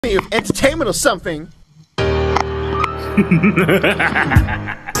of entertainment or something.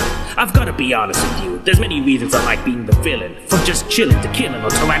 I've gotta be honest with you, there's many reasons I like being the villain. From just chilling to killing or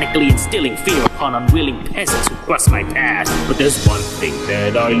tyrannically instilling fear upon unwilling peasants who cross my path. But there's one thing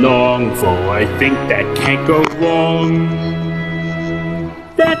that I long for, I think that can't go wrong.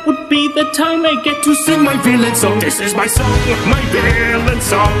 That would be the time I get to sing my villain song. This is my song, my villain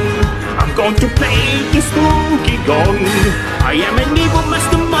song. I'm going to play the spooky gong. I am an evil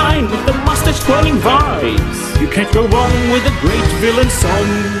mastermind with the mustache-twirling vibes. You can't go wrong with a great villain song.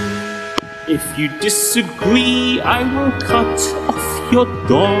 If you disagree, I will cut off your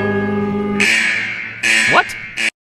dong.